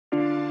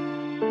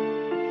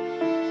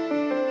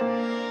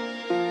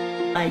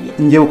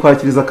ngiye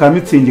ukwakiriza ka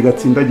mitsingi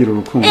gatsindagira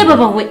urukundo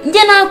baba we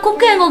nge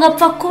nakubwiye ngo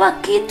gapfa kuba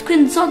kitwa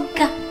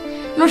inzoga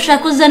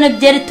nushaka uzana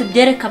byeri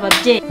tubyereka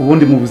ababyeyi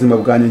ubundi mu buzima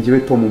bwanjye ngiwe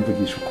Tom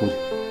mvugisha ukuri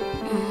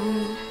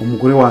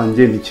umugore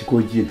wanjye ni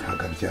ikigogi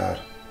ntago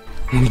abyara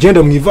mugenda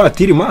mu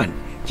ivatiri mani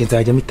nge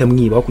nzajya mpita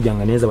mwibaho kugira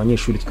ngo neza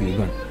abanyeshuri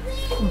twigana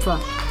umva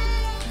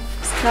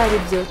sitari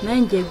byo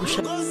nangiye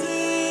gushaka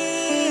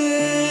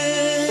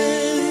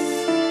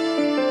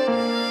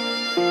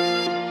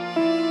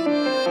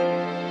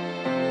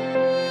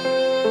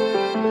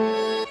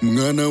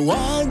mwana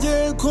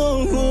wanjye ko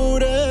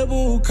nkureba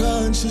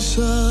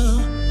ukanshisha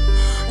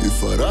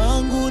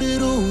ifaranga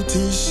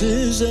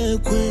urirutishije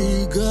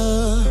kwiga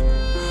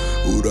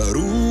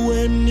uraruwe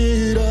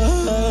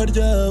n'iraha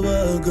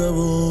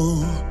ry'abagabo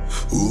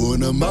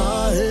ubona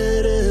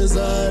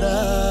amahereza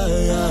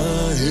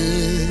arayahe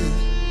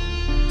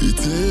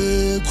ite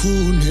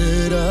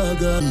kuntera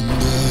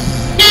agahinda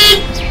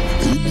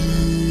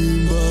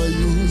intimba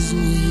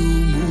yuzuye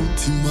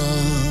umutima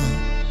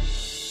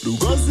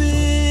rugozi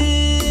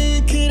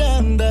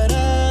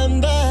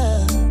kirandaranda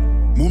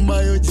mu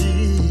mayogi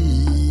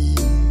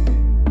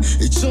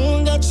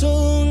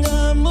icungacunga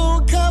mu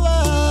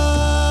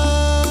kabande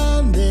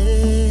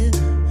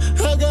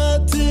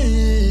hagati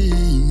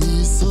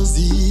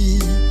y'imisozi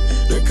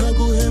reka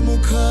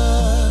guhemuka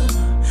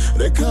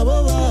reka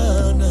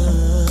babana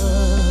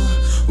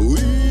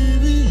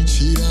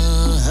wibicira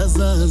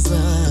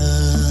hazaza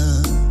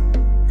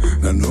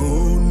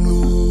nanone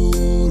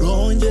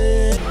uronge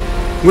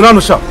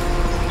muranusha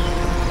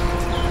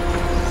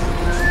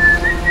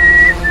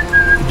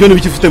ibyo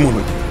nibikifite mu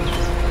ntoki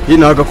iyi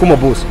nagakoma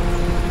bose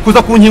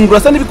kuza kunkingura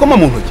asa n'ibikoma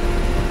mu ntoki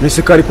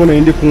nese kari ko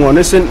nende kunywa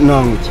nese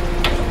nanguki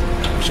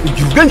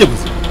ugira ubwenge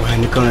gusa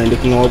wanika nende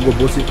kunywa wabwo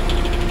bose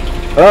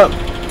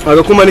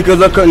agakoma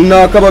nikaza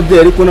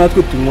nakababyeyi ariko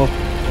natwe tunywa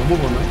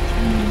amubona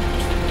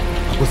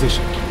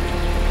akozesha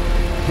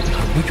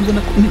ntabwo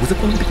ubona ko nibuze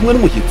ko ndi kumwe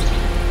n'umushyitsi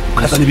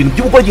ukazana ibintu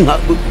by'ubugoryi nka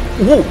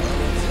ubu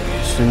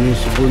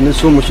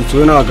nese umushyitsi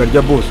we ntabwo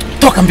arya bose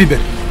toka mbi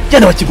imbere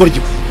genda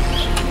bakigoryi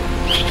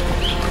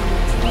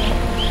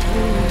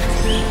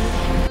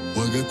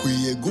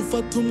wagakwiye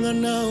gufata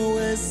umwana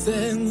wese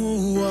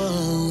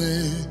nk'uwawe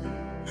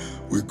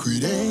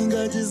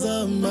wikwirengagiza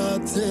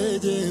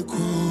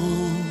amategeko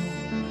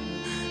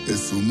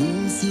ese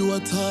umunsi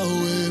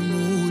watawe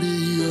muri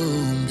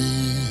yombi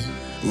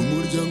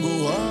umuryango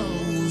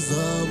wawe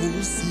uzaba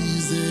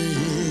usize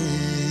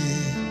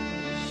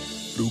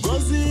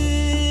rugozi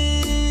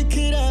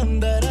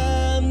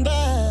kirandaranda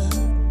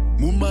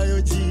mu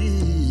mayogi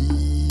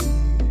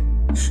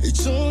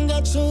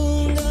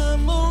icungacunga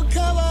mu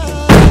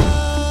kabande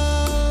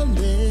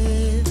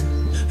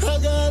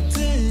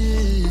hagati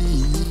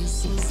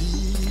y'imisozi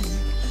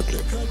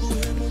reka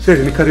guhemuka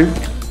sheri ni karibu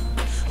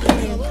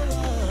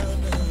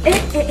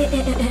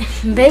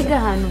mbega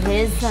ahantu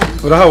heza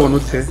urahabona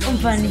ute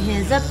umva ni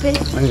heza pe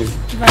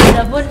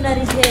ndabona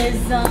ari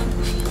heza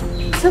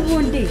se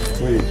ubundi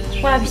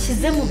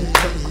wabishyize mu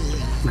bikorwa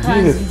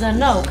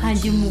ukanzana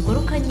ukangira umugore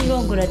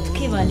ukanyirongora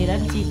tukibanira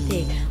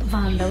byiteka mva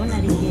ndabona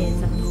ari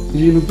heza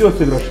ibintu byose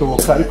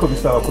birashoboka ariko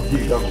bisaba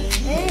kubyigaho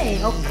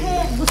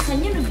gusa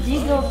nyine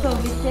ubyigaho pe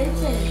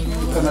ubitekereze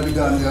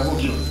ukanabiganiraho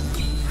byose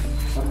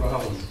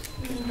urahabona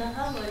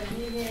ndahabona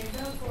ni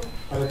heza ko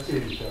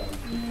arakeye cyane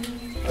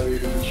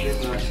abiri bishye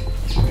nabi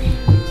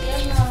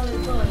nawe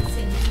rwose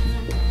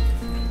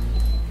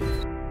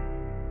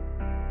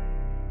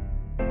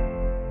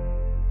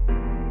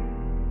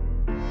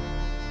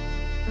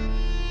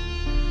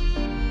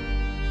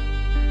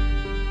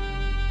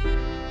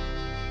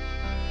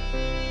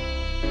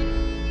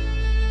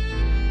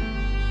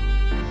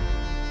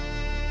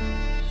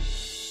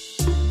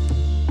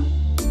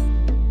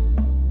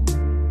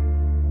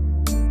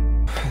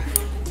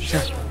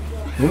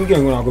Nubwiye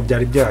ngo ntabwo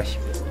byari byashye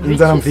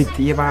inzara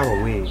mfitiye babo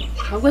we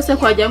ahubwo se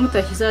kwajya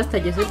mutashyize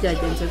zitageze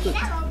byagenze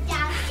gute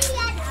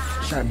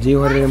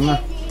byihorere mwa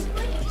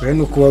we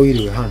nuko uba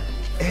wiriwe hano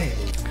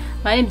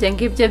bari ibyo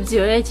ngibyo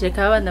byihorere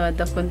kereka abana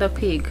badakunda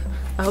kwiga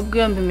ahubwo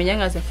iyo mbimenya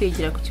nkaza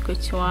kwigira ku kigo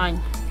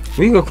cy'iwanyu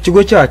wiga ku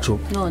kigo cyacu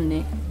none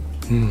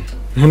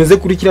ntuneze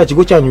kuri kiriya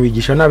kigo cyanyu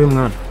wigisha nabi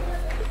mwana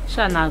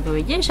sha ntabwo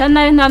bigisha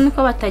nabi nta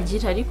nuko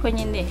batagira ariko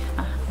nyine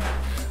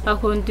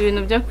bakunda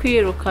ibintu byo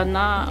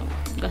kwirukana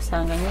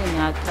ugasanga nyine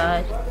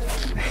nyatari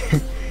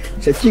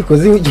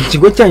cyikoze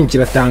ikigo cyanyu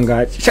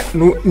kiratangaje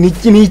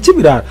ni iki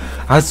birara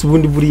hasi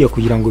ubundi buriya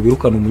kugira ngo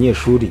birukane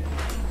umunyeshuri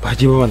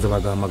bagiye babanza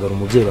bagahamagara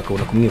umubyeyi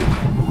bakabona kumwiruka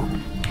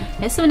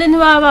ese ubundi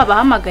ntibaba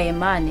babahamagaye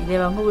mani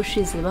reba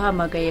nk'ubushize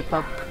bahamagaye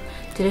papa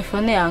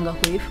telefone yanga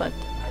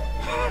kuyifata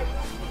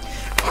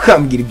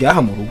ukambwira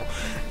ibyaha mu rugo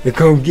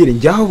reka mubwire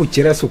njyaho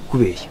bukera so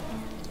kubeshya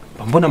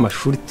mbona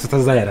amashuri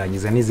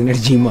tutazayarangiza n'izina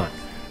ry'Imana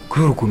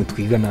kubera ukuntu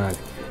twiga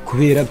nabi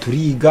kubera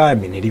turiga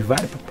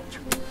minerivare papa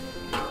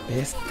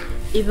best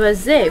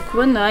ibaze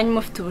kubona wanyu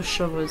mufite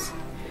ubushobozi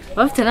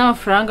bafite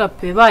n'amafaranga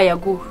pe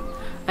bayaguha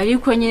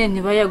ariko nyine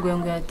ntibayaguye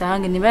ngo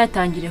yatange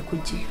ntibayatangire ku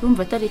gihe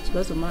urumva atari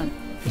ikibazo mani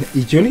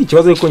icyo ni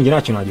ikibazo ariko njye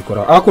ntacyo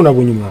nagikora ariko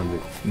nabonye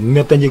umwanzuro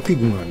natangiye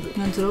kwiga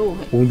umwanzuro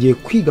wowe ngiye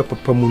kwiga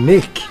papa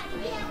muneke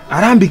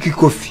arambika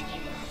ikofi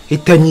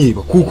hita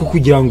nyiba kuko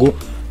kugira ngo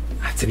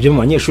byo mu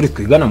banyeshuri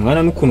twigana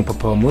mwana n'ukuntu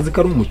papa bamuzi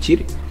ko ari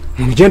umukire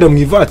mugenda mu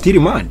ivatiri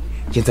mani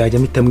njye nzajya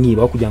mpita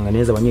mwibaho kugira ngo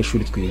neza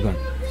abanyeshuri twigana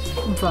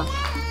mva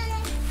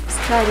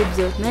sitari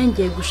byo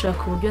nanjye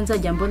gushaka uburyo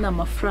nzajya mbona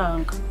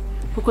amafaranga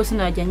kuko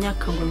sinajya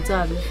nyaka ngo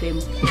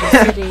nzabivemo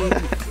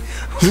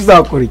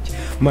uzakora iki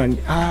mani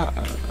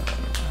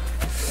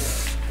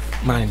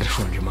mani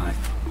ndashonje mani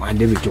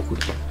wandebe icyo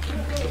kurya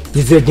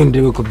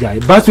nizegende ko byaye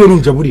basi we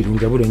runjaburire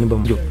nimba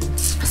mu byo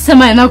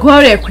Sema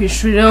naguhoreye ku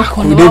ishuri rero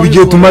ko ndebe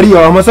igihe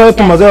tumariye amasaha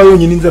tumaze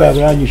yonyine inzara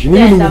yanyishe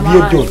n'ibintu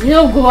bigiye byose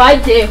nubwo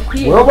wagiye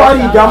kwiga wowe bari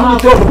ibya mu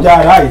gitondo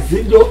byaraye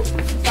sibyo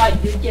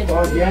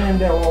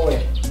agende wowe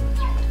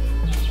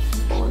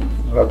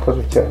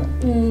urakoze cyane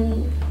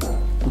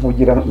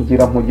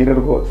nkugire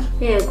rwose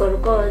yego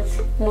rwose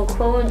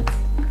mukunzi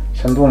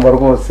ndumva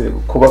rwose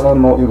kuba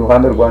hano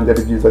iruhande rwanjye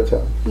ari byiza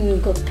cyane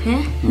ngo pe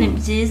ni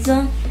byiza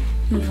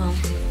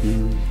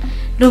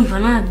ndumva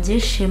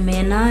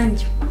nabyishimiye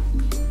nanjye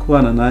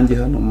kubana nanjye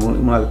hano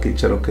muri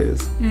akicaro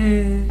keza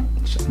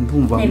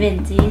ndumva ntebe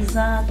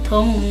nziza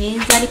Tom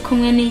mwiza ari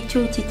kumwe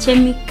n'icyuki cye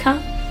Mika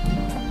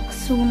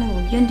si ubu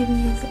n'uburyo ndi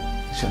mwiza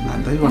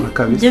ndabibona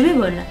kabisa ibyo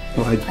bibona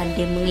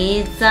ndi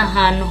mwiza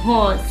ahantu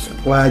hose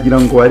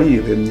wagira ngo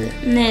wariremye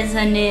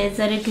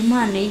neza reka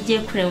Imana igiye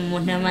kureba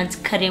umuntu yamanze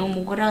ikareba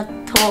umugore wa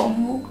Tom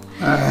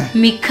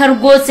Mika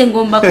rwose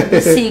ngomba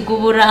kugusiga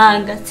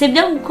uburanga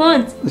sibyo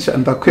mukunzi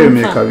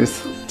ndakwemeye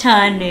kabisa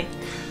cyane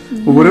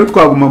ubu rero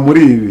twaguma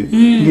muri ibi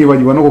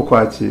ntibagirwa no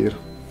kukwakira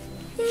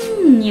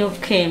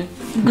okay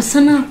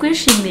gusa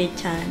nakwishimiye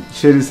cyane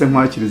sheri se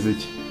nkwakiriza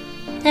iki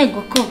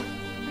yego ko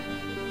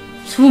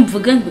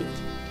sumvuga ngo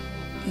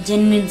njye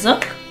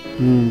n'inzoka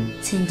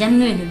sinjya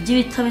n'ibintu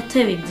by'ibitobe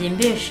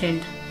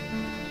bibyimbishenda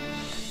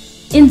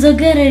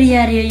inzoga rero iyo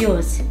ari yo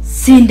yose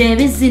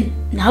sindeba izina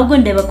ntabwo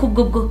ndeba ko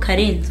ubwo bwoko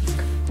ari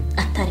inzoga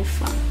atari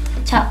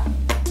fanta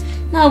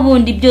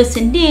n'abundi byose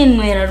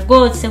ndinywera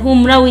rwose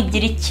humura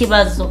wigira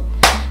ikibazo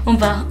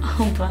umva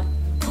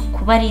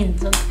kuba ari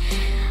inzoga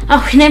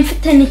aho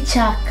mfite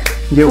n'icyaka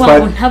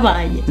waba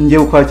untabaye ngiye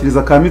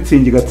gukwakiriza ka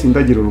mitsingi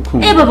gatsindagira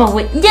urukundo baba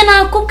we njye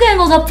nakubwiye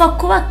ngo gapfa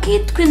kuba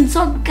kitwa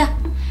inzoga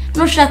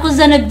nushaka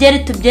uzane byeri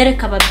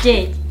tubyereka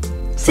ababyeyi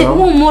si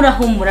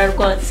humura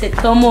rwose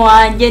Tom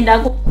wanjye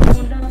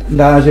ndagukunda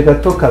ndaje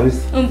gato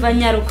kabisa umva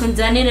nyaruko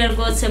nzanire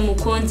rwose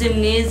mukunzi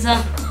mwiza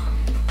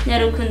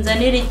nyaruko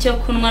nzanire icyo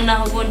kunywa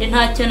naho ubundi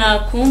ntacyo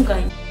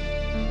nakunganya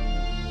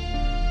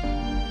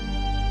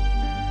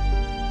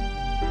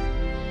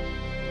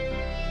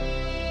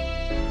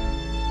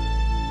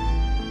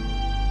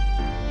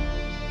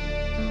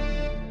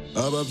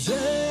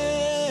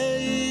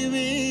ababyeyi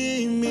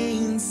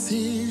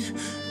b'iminsi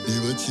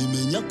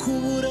ntibakimenya ko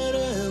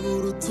uburere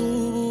buruta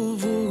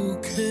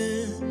ubuvuke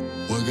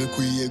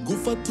wagakwiye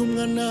gufata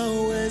umwana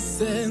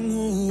wese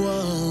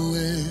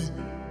nk'uwawe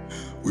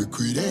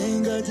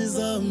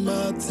wikwirengagiza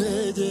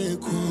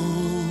amategeko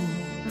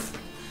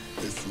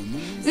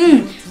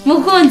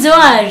mukunzi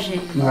waje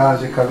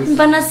naje kabisa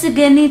mba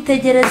nasigaye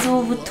nitegereza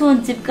ubu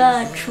butunzi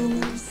bwacu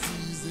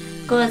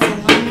rwose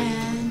mwana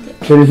yanjye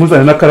sheri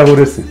ntuzane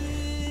n'akarahure se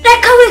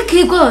reka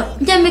wikigora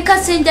njya Mika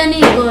sinjya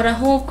nigora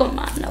ahubwo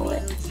mana we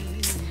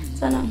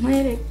zana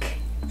nkwereke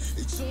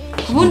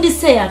ubundi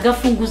se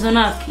yagafunguzo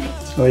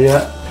nakiki oya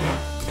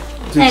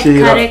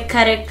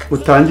reka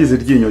utangiza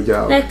iryinyo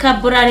ryawe reka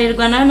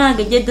burarirwa nawe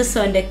ntabwo ujye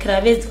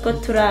dusondekera bizi ko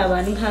turi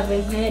abantu nkabe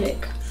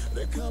nkwereka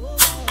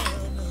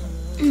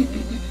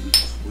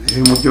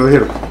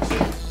muryoherwa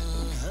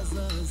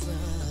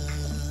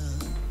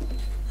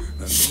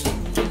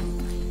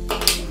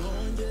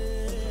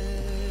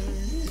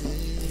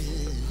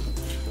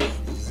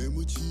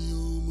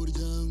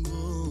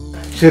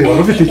sheri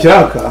wari ufite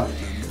icyaka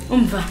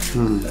umva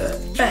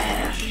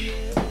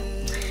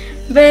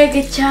mbega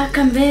icyaka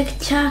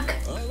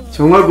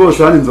cyangwa rwose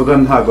hano inzoga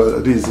ntabwo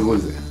ari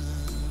izibuze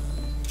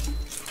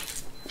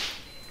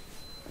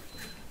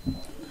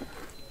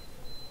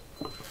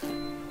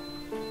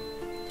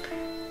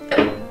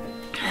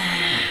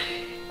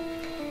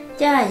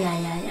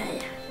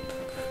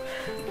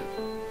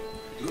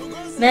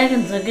mbega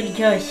inzoga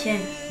iryoshye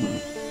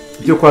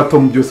ibyo kwa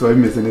Tom byose biba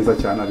bimeze neza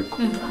cyane ariko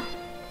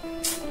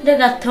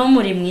rega Tom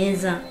uri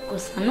mwiza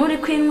gusa n'uri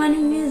kwinywa ni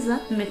mwiza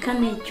Mika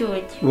ni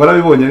icyuki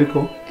warabibonye ariko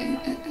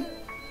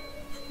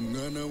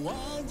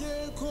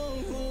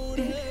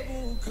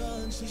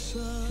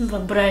mva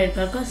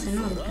burarirwa rwose ni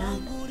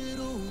uruganda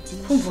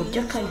kumva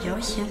uburyo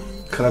karyoshye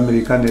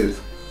karamerika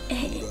neza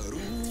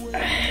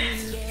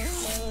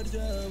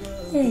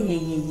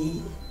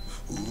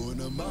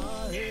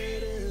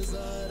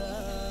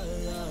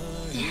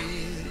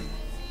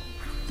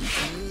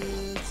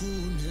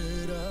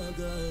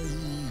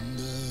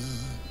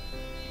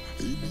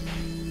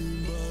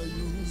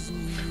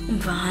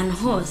umva ahantu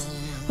hose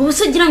ubu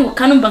se ugira ngo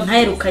kanumba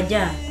nkaheruka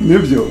ryari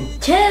nibyo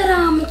kera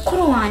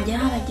mukuru wanjye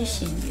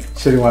haragishingira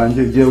sheri wanjye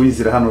igiye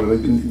wizira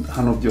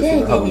hano byose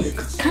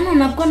haboneka kano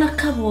nabwo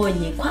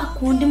nakabonye kwa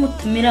kundi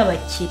mutumira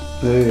abakiri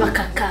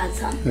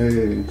bakakazana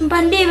mba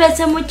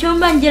ndibetse mu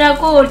cyumba ngira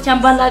gutya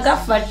mba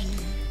ndagafashe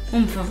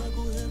umva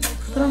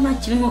bro nta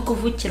kibi nko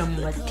kuvukira mu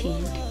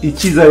batindi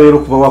ikiza rero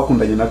kuba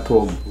wakundanye na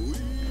Tom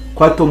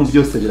kwa Tom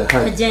byose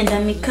birahari agenda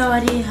Mika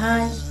wari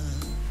hayi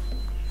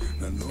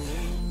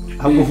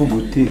ahubwo uvuga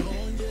uti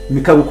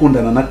Mika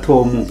gukundana na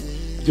Tom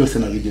byose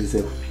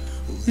nabigezeho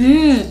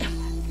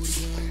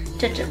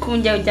cece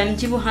kunjya ujya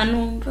mbyibuha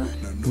numva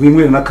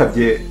wimwe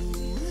nakabye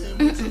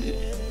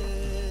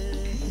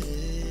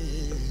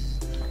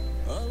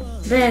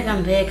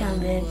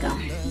mbega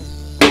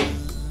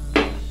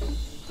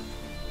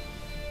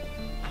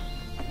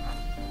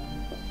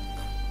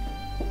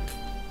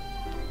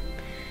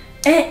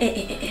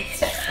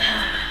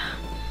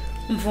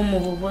mvumu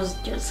bubuzi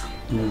byoza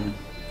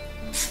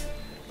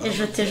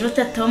ejo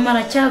Tom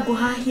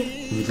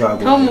aracyaguhahira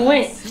Tom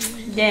we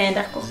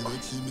genda koko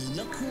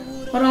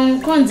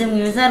uramukunze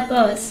mwiza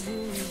rwose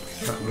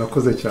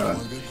urakoze cyane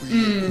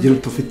gira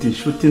utufite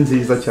inshuti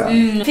nziza cyane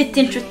mfite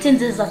inshuti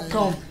nziza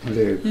Tom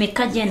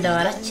Mika agenda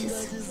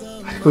warakize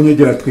ariko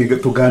nyegera twiga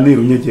tuganira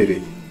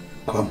unyegereye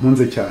kwa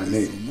mpunze cyane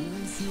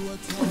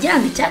kugira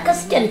ngo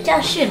icyakasi cyane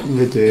cyashira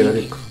nyegera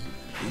ariko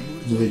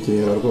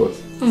nyegera rwose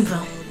umva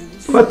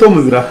kwa Tom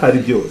birahari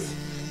byose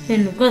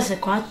ibintu rwose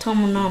kwa Tom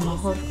ni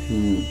amahoro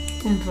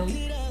umva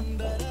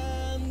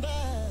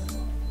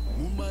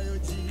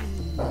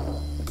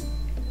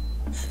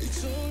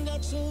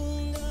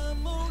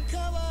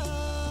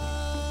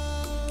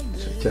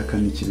cyaka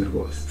ni kibi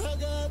rwose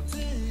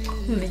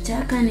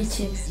cyaka ni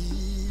kibi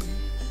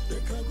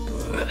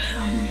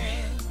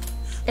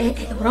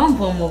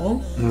urumva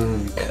umubu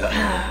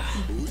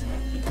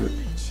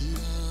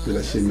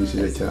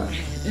birashimishije cyane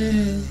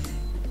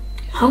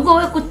ahubwo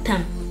we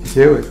gutama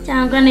yewe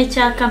cyangwa ni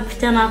cyaka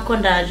mfite nako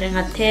ndaje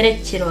nkatere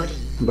kirori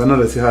mba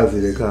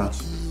narasihazireka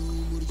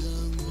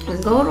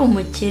ngo uri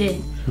umukire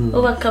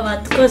ubu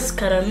akabati kose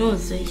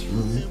karanuzuye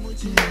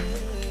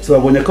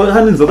wabonye ko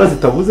hano inzoga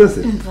zitabuze se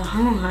mva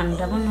hano hantu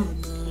ndabona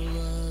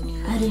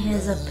ari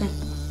heza pe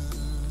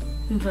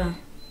mva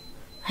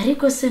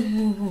ariko se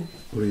nk'ubu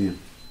uriya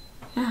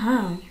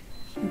aha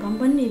mba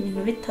mbona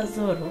ibintu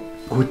bitazoro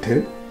gute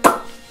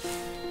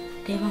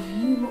reba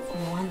nk'ubu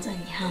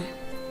uwanzanye hano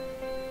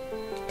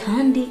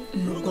kandi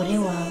umugore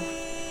wawe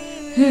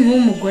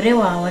nk'umugore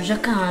wawe aje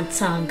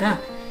akahansanga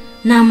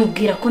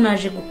namubwira ko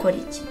naje gukora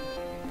iki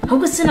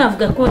ahubwo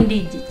sinavuga ko ndi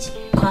igiki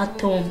kwa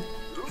Tom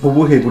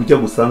ubuhe buryo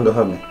gusanga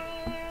hano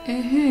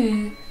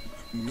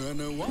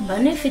mba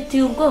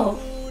nifitiye ubwoba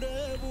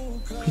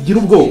igira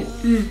ubwoba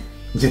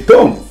njye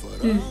Tom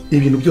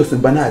ibintu byose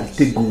mba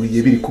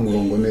nabiteguye biri ku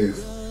murongo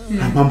neza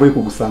nta mpamvu yo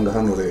kugusanga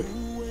hano rero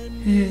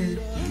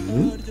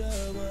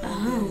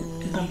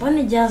mba mbona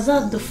igihe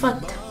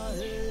azadufata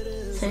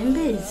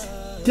simbizi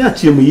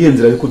byaciye mu yihe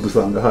nzira yo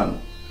kudusanga hano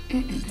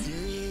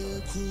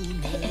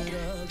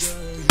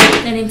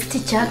nari mfite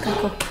icyaka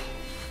koko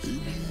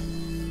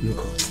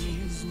niko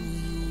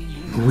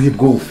ubuhe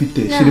bwo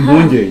ufite shira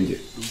impungenge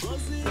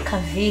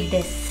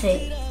kavide se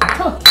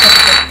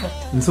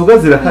inzoga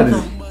zirahari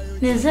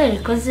nizere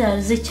ko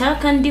zihari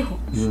icyaka ndiho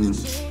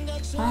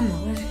bana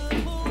we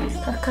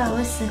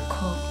kakawe se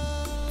ko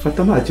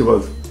fata nta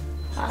kibazo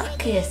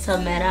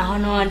akesomeraho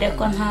none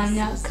ko nta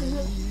myaka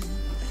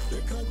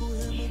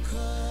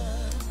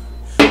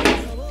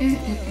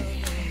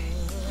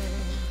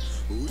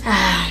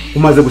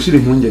umaze gushira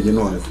impungenge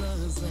none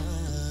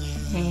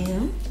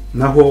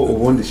naho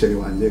ubundi sheri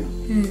wanjye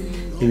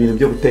ibintu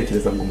byo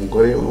gutekereza ngo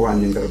umugore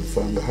wanjye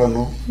ngaradusanga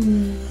hano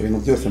ibintu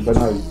byose mba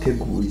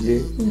nabiteguye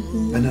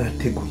mba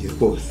narateguye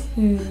rwose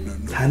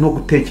nta no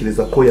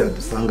gutekereza ko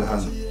yadusanga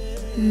hano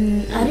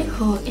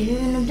ariko ibi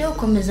bintu byo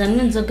gukomeza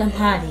n'inzoga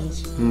ntariye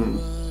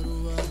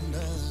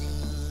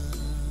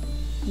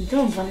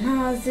ndumva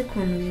ntazi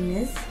ukuntu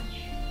bimeze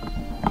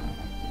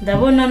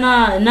ndabona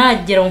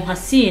nagera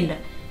nkasinda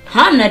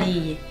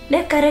ntanariye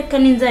reka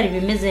n'inzara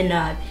bimeze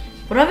nabi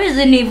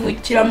urabizi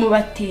nivukira mu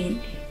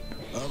batindi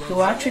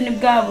iwacu ni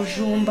bwa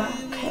bujumba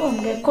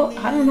kayobwe ko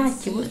hano nta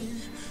kibuze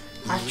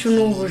hacu ni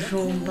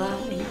ubujumba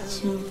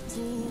iki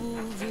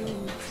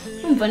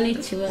umva ni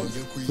ikibazo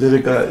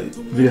reka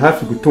biri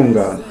hafi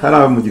gutungana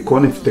hariya mu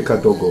gikoni mfite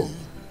kadogo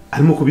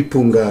arimo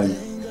kubitunganya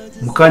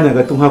mu kanya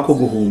gato nk'ako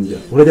guhumbya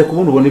urajya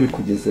kubona ubona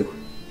ibikugezeho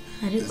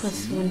ariko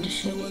si ubundi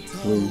sheri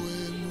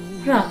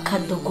uriya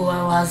kadogo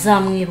wawe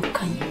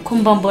wazamwirukanye ko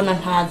mba mbona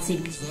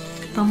ntazibye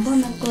mba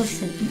mbona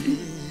rwose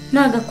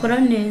nagakora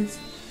neza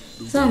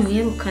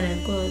zamwirukane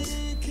rwose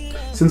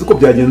sinzi uko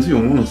byagenze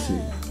uyu munsi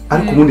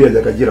ariko ubundi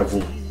yajyaga agira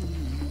vuba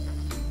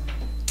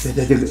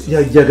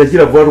yajyaga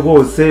agira vuba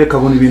rwose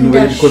akabona ibintu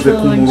bikoze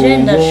ku murongo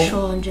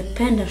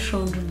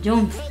ndashonje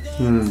ubyumva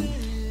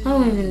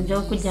ntabwo ibintu byo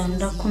kujyana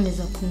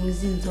ndakomeza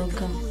kunyuza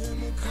inzoga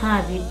nta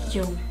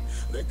biryo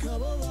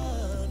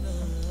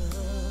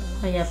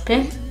oya pe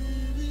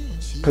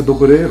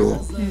kadogo rero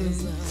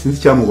sinzi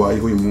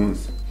icyamubayeho uyu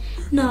munsi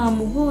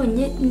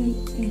namubonye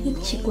ni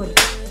nk'ikigore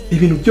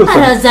ibintu byose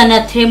arazana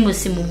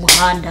teremusi mu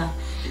muhanda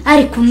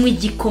ari kunywa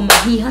igikoma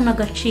ntiha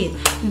n'agaciro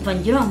mva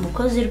ngira wa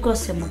mukozi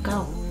rwose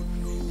mugabo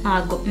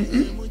ntago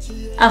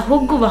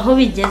ahubwo baho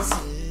bigeze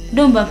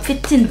ndumva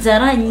mfite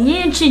inzara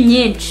nyinshi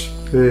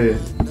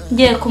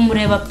ngiye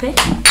kumureba pe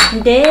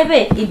ndebe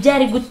ibyo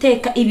ari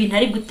guteka ibintu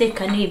ari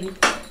guteka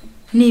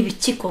ni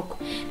ibiki koko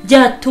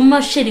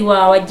byatuma sheri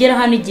wawe agera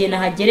hano igihe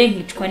nahagere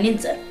nkicwa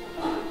n'inzara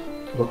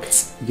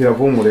gira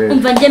bumurebe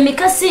umva njye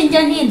Mika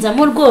sinjya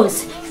ntinzamo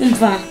rwose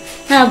umva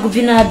ntabwo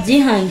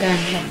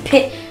binabyihanganira pe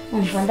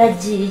umva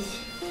ndagiye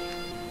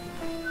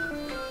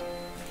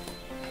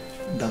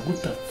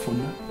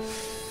ndagutapfuna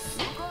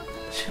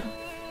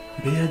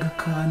mbega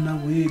kana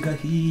we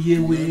gahiye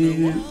we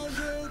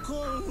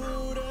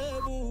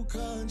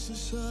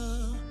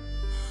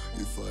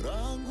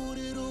ifaranga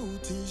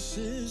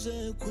urirutishije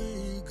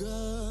kwiga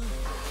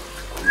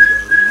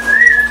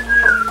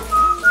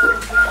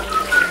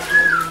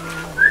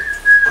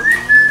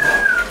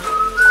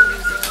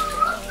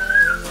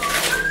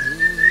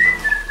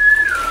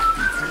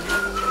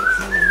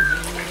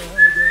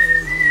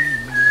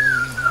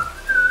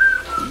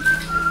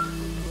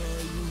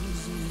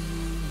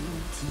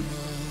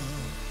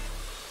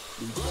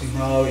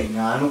nkawe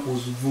nta no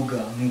kuza uvuga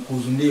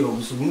nukuza undeba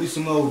gusa ubundi se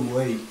nkawe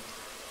urwaye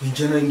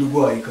njya nari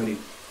ndurwaye kare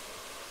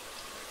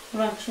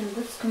uranshinzwe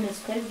tukomeza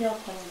ko ari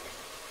byakwanga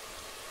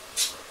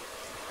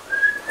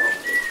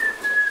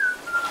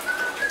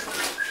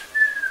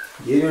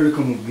rero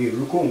reka mubwire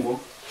urukumva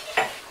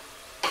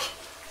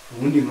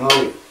ubundi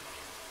nkawe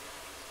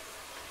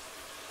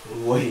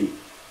urwaye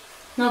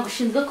ntabwo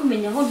ushinzwe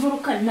kumenya aho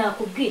nturuka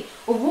nakubwiye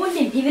ubundi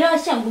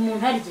ntibirashya ngo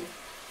umuntu arye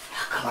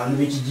abantu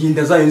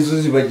b'ikigenda zayo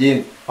inzu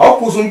zibagenda aho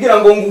kuza umbwira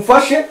ngo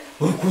ngufashe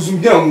uri kuza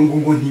umbwira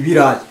ngo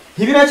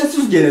ntibirashya si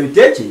ugenda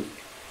bitekeye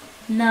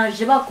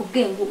naje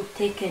bakubwiye ngo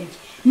uteke njye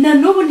na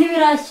n'ubu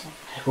ntibirashya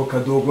ariko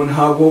kadogo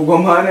ntabwo ubwo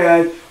mpana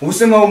yawe ubu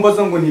se nkaho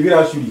mbaza ngo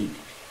ntibirashya uriye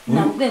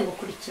nakubwiye ngo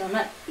kurikirana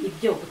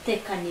ibyo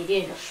guteka niriye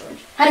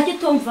ndashonje hari icyo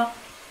utumva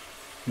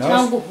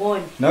cyangwa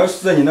uhonye nawe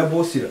usuzanye na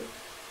bosira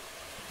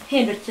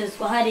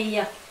hendokezwa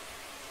hariya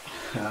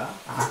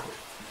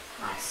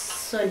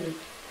soni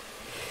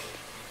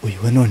uyu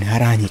we none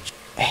haranyica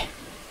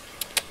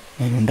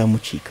none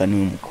ndamucika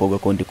n'uyu mukobwa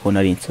ko ndi kubona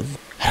ari insazi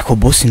ariko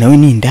bosi nawe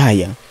ni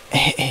indaya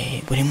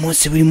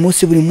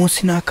buri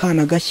munsi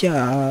n'akana gashya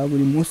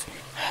buri munsi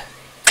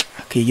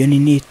akiyo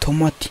ni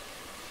tomati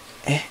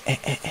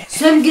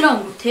sembwira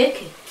ngo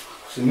uteke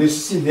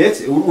si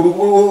ntetse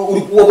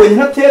wabonye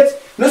ntatetse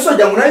nose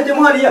wagira ngo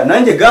nanjyemo hariya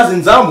nanjye gaze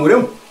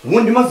nzamuremo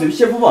ubundi maze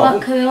bishye vuba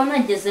bakabeho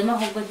nagezemo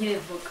ahubwo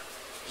ntibivuga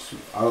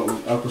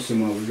ako se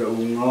mabuja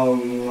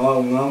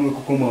mwamwe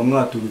kuko muba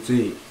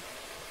mwaturutse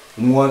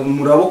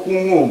muraba ku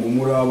nkombo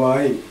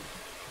murabaye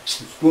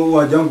ko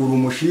wagira ngo uri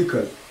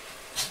umushikazi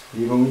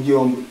reba mu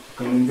gihombo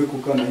kanumve ko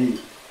kanahiye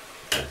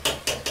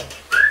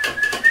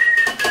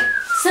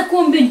se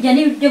kumbi ndya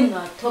n'ibyo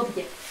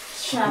mwatobye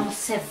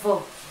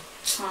shamusevo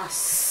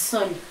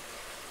soni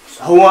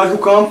aho waje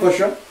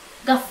ukamfasha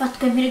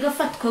gafatwe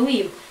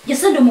wiba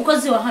ngese ndi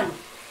umukozi wa hano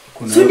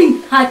suni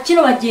nta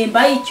kino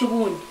bagembaye icyo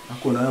ubundi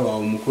ako nawe wawe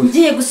umukozi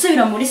ngiye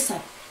gusubira muri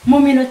salo mu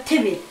minota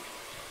ibiri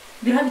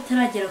biriho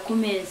bitaragera ku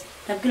meza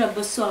ndabwira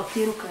bosi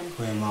wakwirukana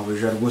oya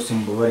mabuja rwose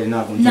mubabare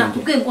ntabwo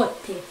nakubwiye ngo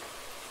teka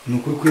ni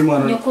ukuri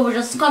kw'Imana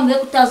nyokobuja si kwambwiye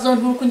ko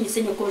utazonturuka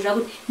unyise nyokobuja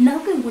gute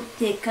nakubwiye ngo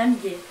teka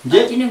ndye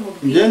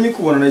njye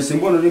nyikubona nahise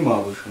mbona uri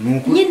mabuja ni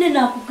ukuri nyine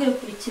nakubwiye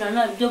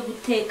kurikirana ibyo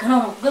guteka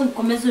ntabwo nakubwiye ngo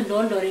ukomeze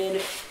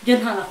undondorere ibyo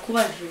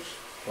ntanakubajije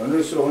abantu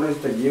wese urabona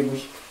zitagiye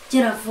gushya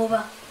gera vuba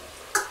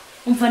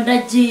umva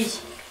ndagiye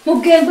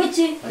mubwiye ngo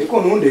iki ariko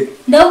ntundeke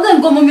ndabwiye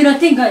ngo mu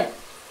minota ingahe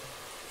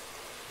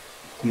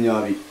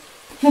 20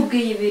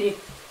 mubwiye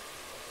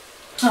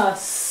 2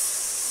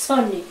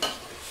 soni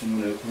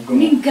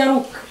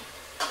n'ingaruka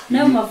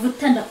nayo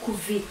mavuta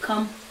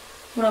ndakuvikamo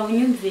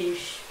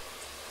urabunyumvishe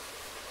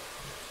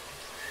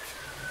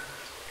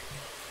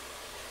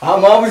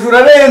mabuja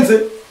urarenze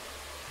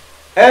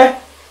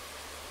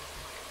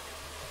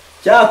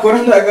cyakora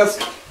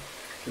ndagaswe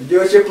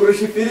biryoshye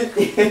kurusha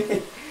ifiriti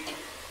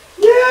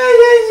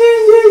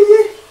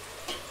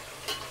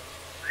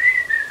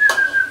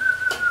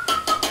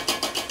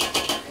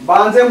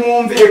banze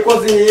mwumvire ko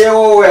zihiye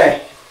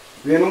wowe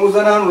ibintu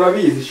muzana hano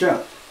urabizi sha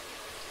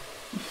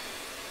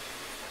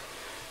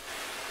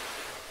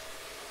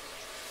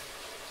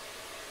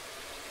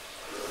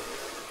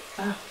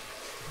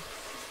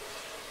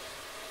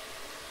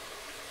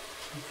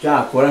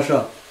cyakora sha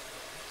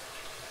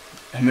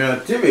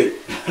iminota ibiri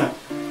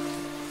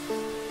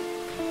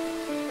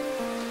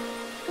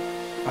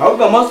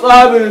ahubwo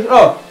amasaha abiri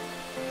sha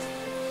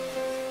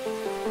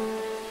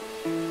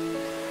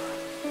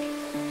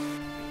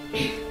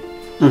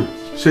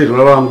sheri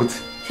urabangutse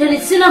sheri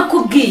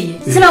sinakubwiye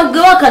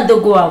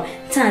wakadogo wawe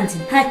nsanze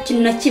nta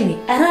kintu na kimwe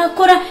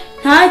arakora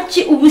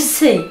ntaki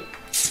ubuse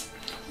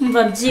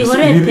mva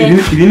byihorete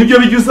ibi nibyo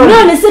bijya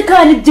none se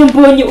kandi ibyo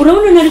mbonye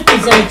urabona nari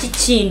kuzana iki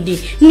kindi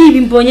niba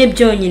mbonye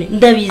byonyine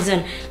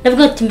ndabizana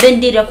ndavuga ati mbe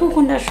ndira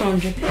kuko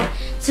ndashonje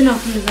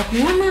sinakomeza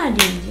kunywa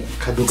nariye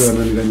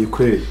kadogarananiranye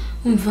kweli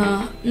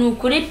umva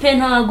nukuri pe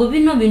ntago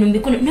bino bintu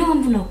mbikunda niyo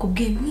mpamvu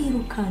nakubwiye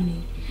mwirukane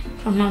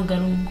ntabwo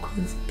ari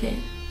umukozi pe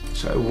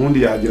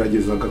ubundi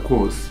yageragezaga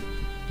kose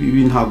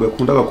ibi ntabwo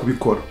yakundaga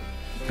kubikora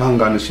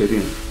ihangane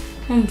Cherie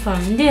umva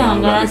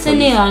ndihangana se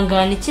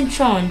nihangana iki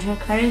nshonje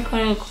kariko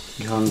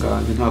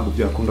ihangane ntabwo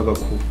byakundaga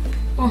kuba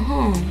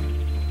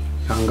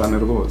ihangane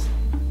rwose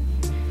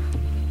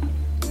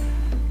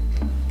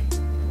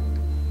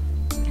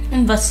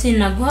umva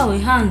sinaguhawe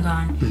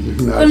ihangane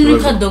ko ni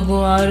kadogo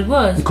wawe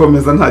rwose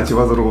ikomeza nta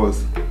kibazo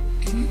rwose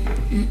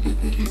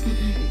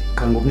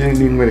kangumye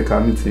n'inywere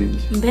Mitsingi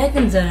mbega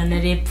inzara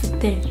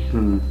narepfute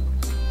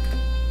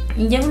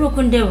njye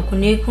buruko ndeba ko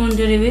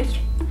nikundira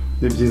ibiryo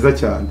ni byiza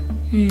cyane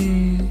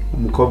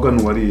umukobwa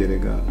nuwariye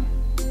rega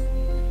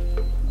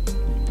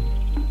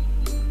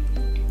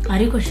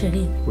ariko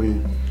Cherie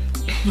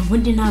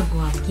ubundi ntabwo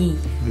wabwiye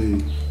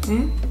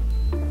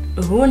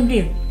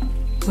ubundi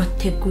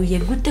wateguye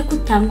gute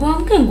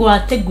kutambwambwe ngo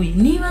wateguye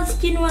niba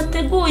ikintu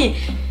wateguye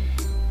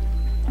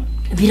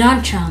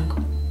birancanga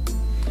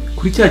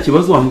kuri cya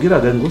kibazo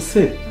wambwiraga ngo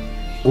se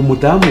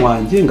umudamu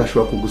wanjye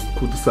ngashobora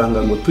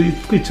kudusanga ngo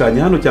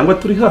twicanye hano cyangwa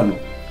turi hano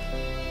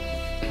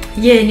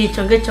ye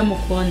nicyo ngecyo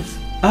mukunzi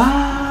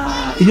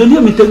iyo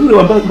niyo mitegurire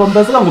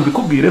wambazaga ngo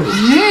mbikubwireho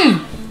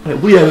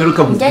buriya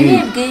rero njya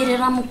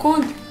nibwirira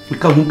mukundi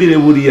bikamubwire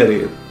buriya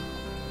rero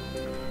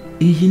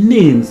iyi ni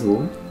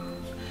inzu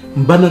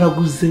mba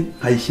naraguze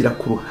nkayishyira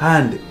ku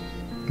ruhande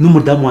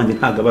n'umudamu wanjye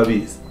ntabwo aba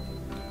abizi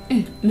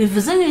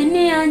bivuze ngo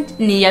ni iyanjye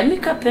ni iya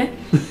Mika pe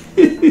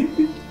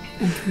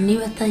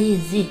niba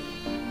atayizi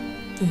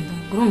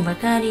urumva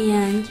ko ari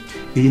iyanjye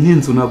iyi ni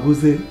inzu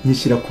naguze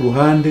nyishyira ku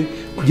ruhande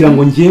kugira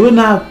ngo njyewe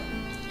nawe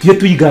tujye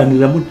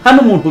tuyiganiramo nta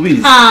n'umuntu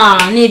ubizi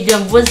nibyo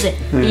mvuze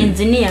iyi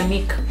nzu ni iya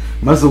Mika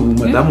maze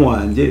ubu madamu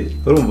wanjye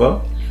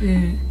urumva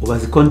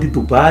ubazi ko ndi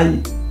Dubayi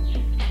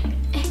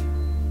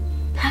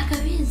ntabwo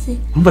abizi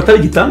urumva atari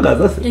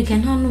igitangaza se reka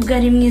nta nubwo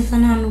ari mwiza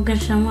nta nubwo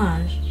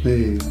ashamaje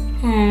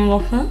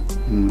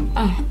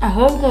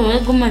ahubwo wowe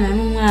gumana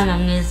n'umwana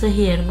mwiza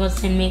uhiye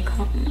rwose Mika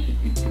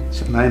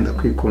nawe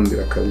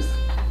ndakwikundira kabisa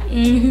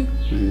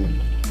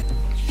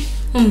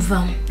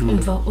umva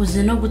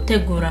uzi no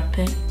gutegura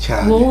pe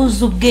wowe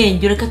uzi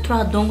ubwenge reka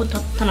turadongo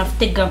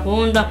tutanafite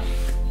gahunda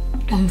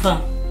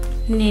umva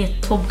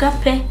nitubwa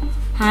pe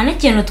nta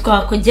n'ikintu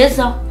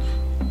twakugezaho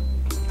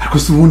ariko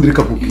si ubundi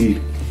reka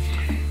nkubwire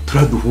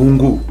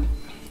turaduhungu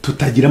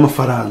tutagira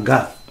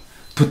amafaranga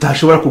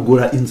tutashobora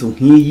kugura inzu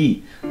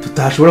nk'iyi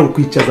tutashobora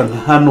kukwicaza nka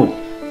hano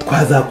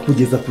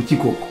twazakugeza ku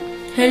kikoko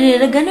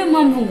rega niyo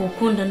mpamvu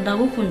ngukunda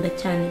ndagukunda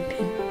cyane pe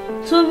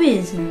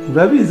tubizi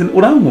urabizi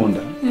urankunda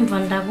umva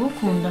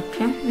ndagukunda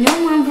pe niyo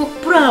mpamvu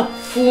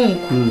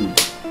turafunga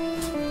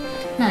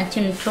nta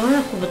kintu nshobora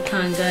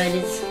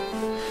kubutangariza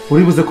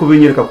uribuze ko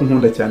binyereka ko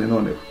nkunda cyane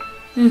noneho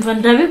umva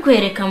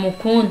ndabikwereka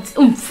mukunzi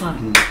umva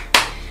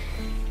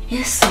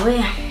yesu we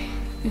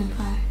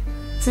umva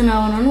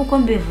sinabona nuko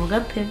mbivuga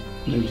pe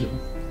nibyo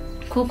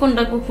kuko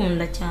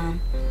ndagukunda cyane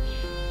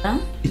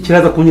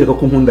ikiraza kunyereka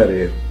ko nkunda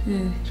rero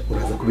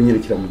uraza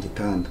kubinyerekera mu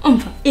gitanda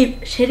umva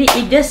Cherie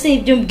ibyo si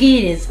ibyo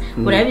mbwiriza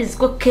urabizi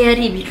ko ke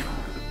ari ibiro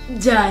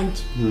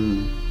byanjye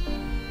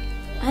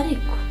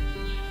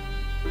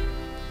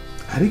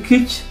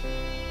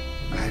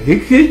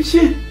ariko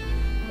iki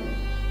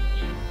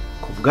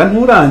kuvuga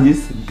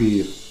nturangize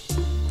bwira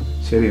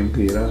Cherie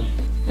mbwira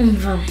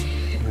umva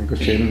ntabwo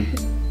Cherie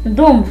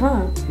ndumva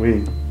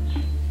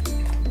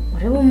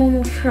urabona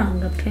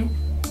amafaranga pe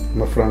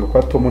amafaranga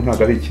kwa Tom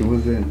ntabwo ari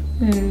ikibuze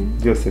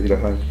byose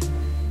birahari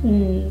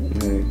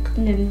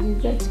ni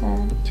byiza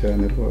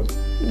cyane rwose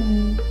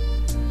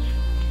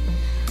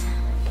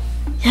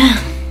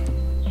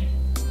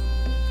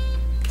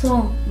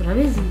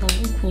urabizi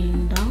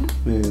ndagukunda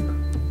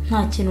nta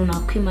kintu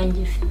nakwima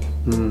ngifite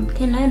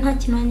nawe nta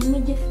kintu wanyuma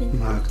ugifite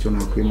ntacyo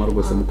nakwima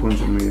rwose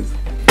mukunzi mwiza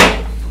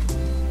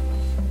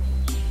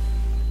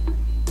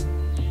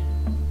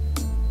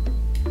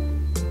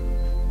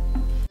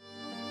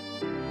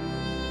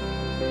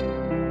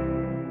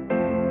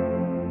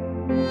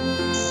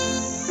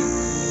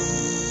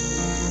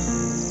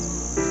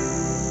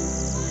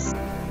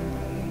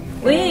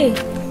Oui.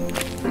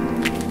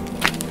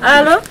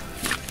 Allô?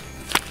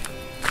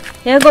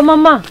 Yego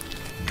mama.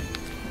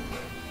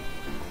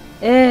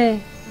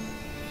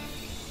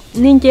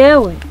 Ni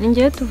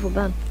njyewe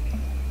tuvugana.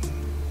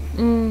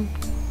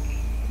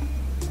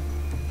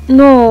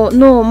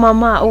 No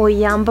mama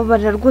oya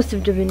mbabarira rwose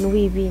ibyo bintu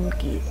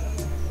wibimbwira.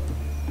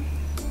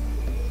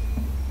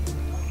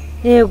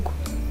 Yego.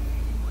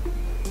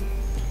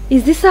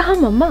 Izi saha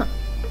mama?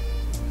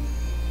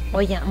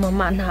 Oya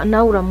mama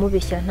nawe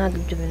uramubeshya ntabwo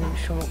ibyo bintu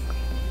bishoboka.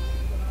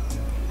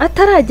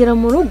 Ataragera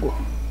mu rugo.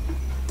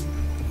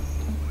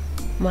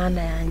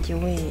 Mana yanjye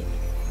we.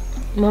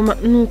 Mama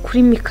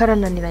nukuri Mika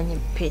arananiranye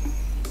pe.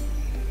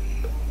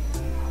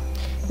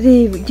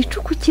 Reba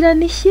igicuku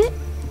kiranishye.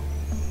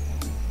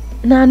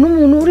 Nta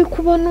n'umuntu uri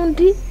kubona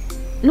undi.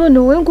 None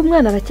wowe ngo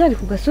umwana aracyari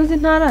ku gasozi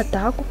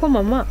ntarataha kuko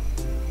mama.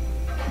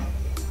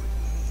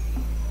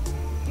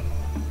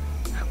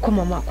 ariko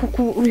mama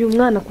kuko uyu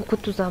mwana kuko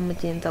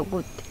tuzamugenza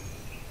gute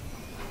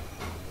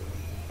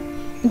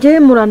njyewe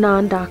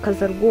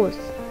muranandakaza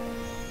rwose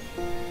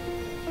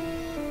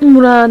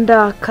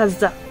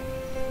murandakaza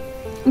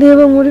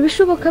reba nkora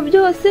ibishoboka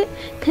byose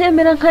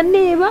nkemera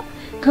nkaniba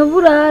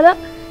nkaburara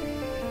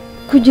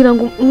kugira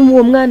ngo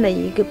uwo mwana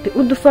yige pe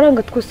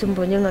udufaranga twose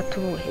mbonye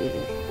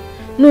nkatubohereza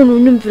none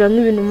unyumvira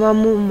nk'ibintu muba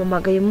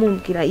mumamagaye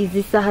mumbwira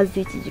izi saha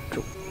z'iki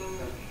gicuku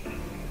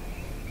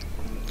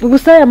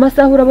gusa aya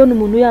masaha urabona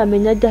umuntu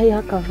yamenya ajya he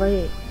hakava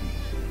he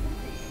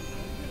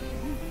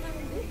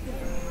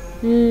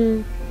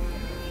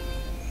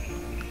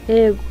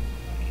yego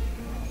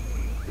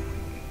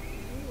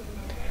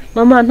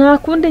mama nta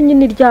kundi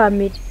nyine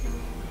iryamire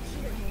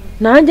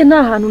nanjye nta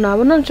hantu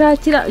nabona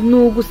nshakira ni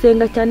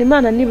ugusenga cyane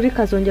imana nibura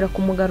ikazongera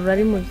kumugarura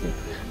ari muzima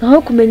naho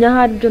kumenya aho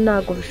ari byo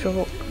ntabwo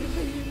bishoboka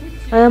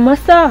aya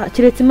masaha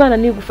kiretse imana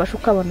nigufasha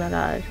ukabona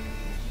araje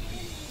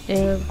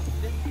yego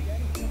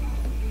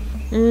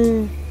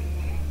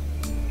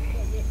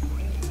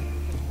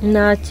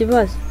nta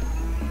kibazo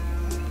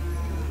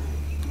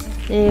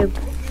yego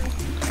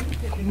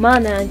ku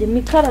mana yanjye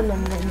mikarana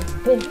muntu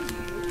pe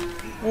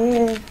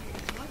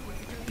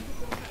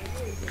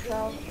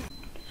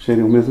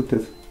sheri umeze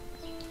uteze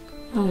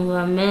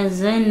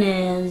bameze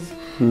neza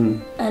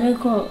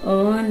ariko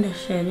ubundi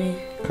sheri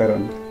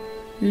karame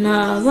nta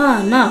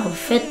bana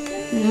ufite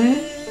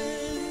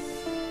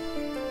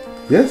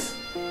yes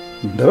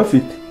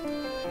ndabafite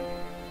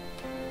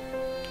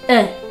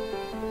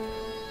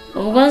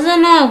ubwo ze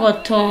ntabwo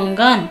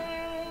tungana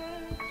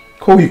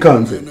ko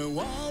wikanze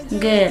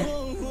mbwira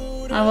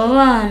abo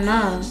bana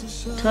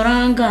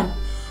turangana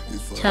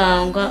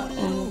cyangwa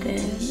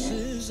umbwenge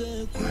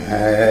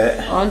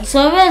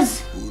unsobeze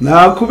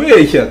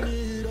nakubeshyaga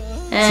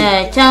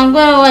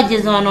cyangwa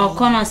wagize abantu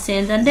uko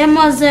nasenza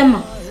ndemozema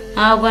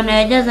ntabwo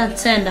nayageze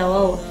nsenda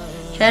wowe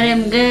shari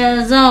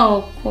mbweza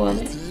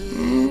ukuri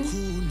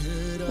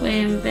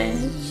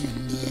wembeshya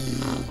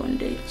ntabwo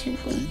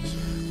ndikigoryi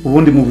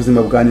ubundi mu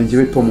buzima bwanjye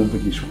njyewe Tom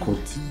mvugisha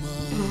ukuri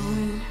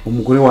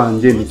umugore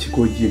wanjye ni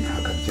ikigoryi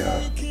ntabwo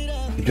abyara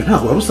ibyo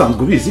ntabwo wari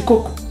usanzwe ubizi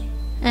koko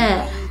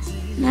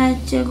nta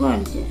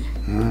kigoryi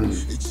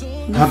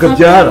ntabwo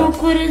abyara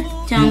ukuri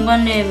cyangwa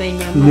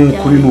nebenya ni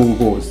ukuri ni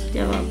ubwose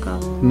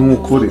by'abagabo ni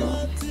ukuri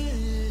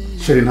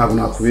sheri ntabwo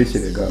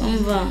nakubeshyerega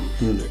umva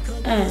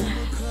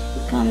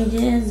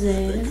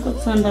kambyezere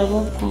kuko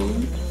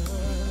ndagukunda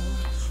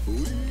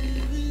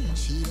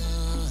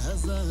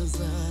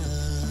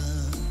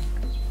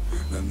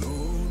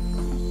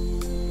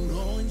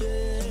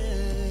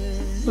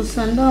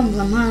gusa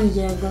ndumva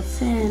ntangiye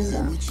agasenda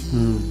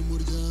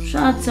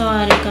ushatse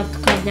wareka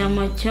tukajya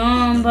mu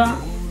cyumba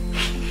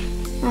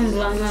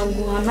umva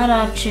nkaguha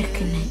ntaracika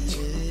intege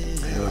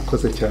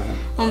urakoze cyane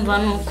umva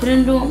ni ukuri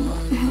ndumva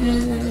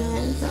meze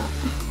neza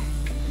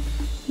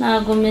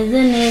ntabwo meze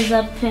neza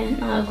pe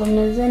ntabwo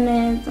meze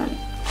neza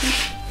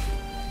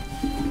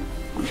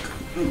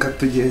reka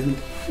tugende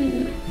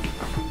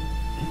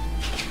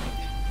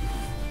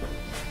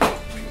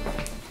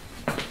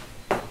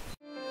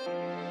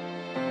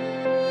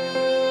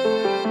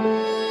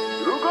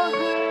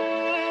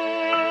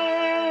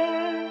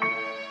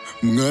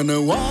mwana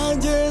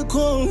wanjye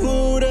ko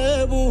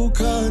nkureba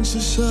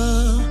ukanshisha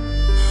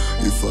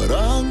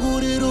ifaranga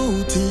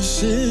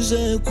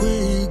urirutishije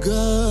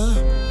kwiga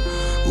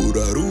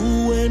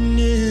uraruwe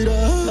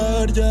n'iraha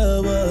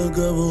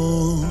ry'abagabo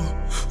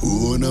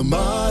ubona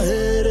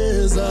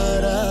amahereza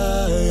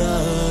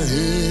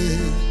arayahe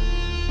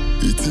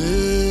ite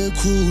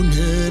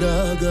kuntera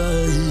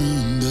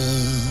agahinda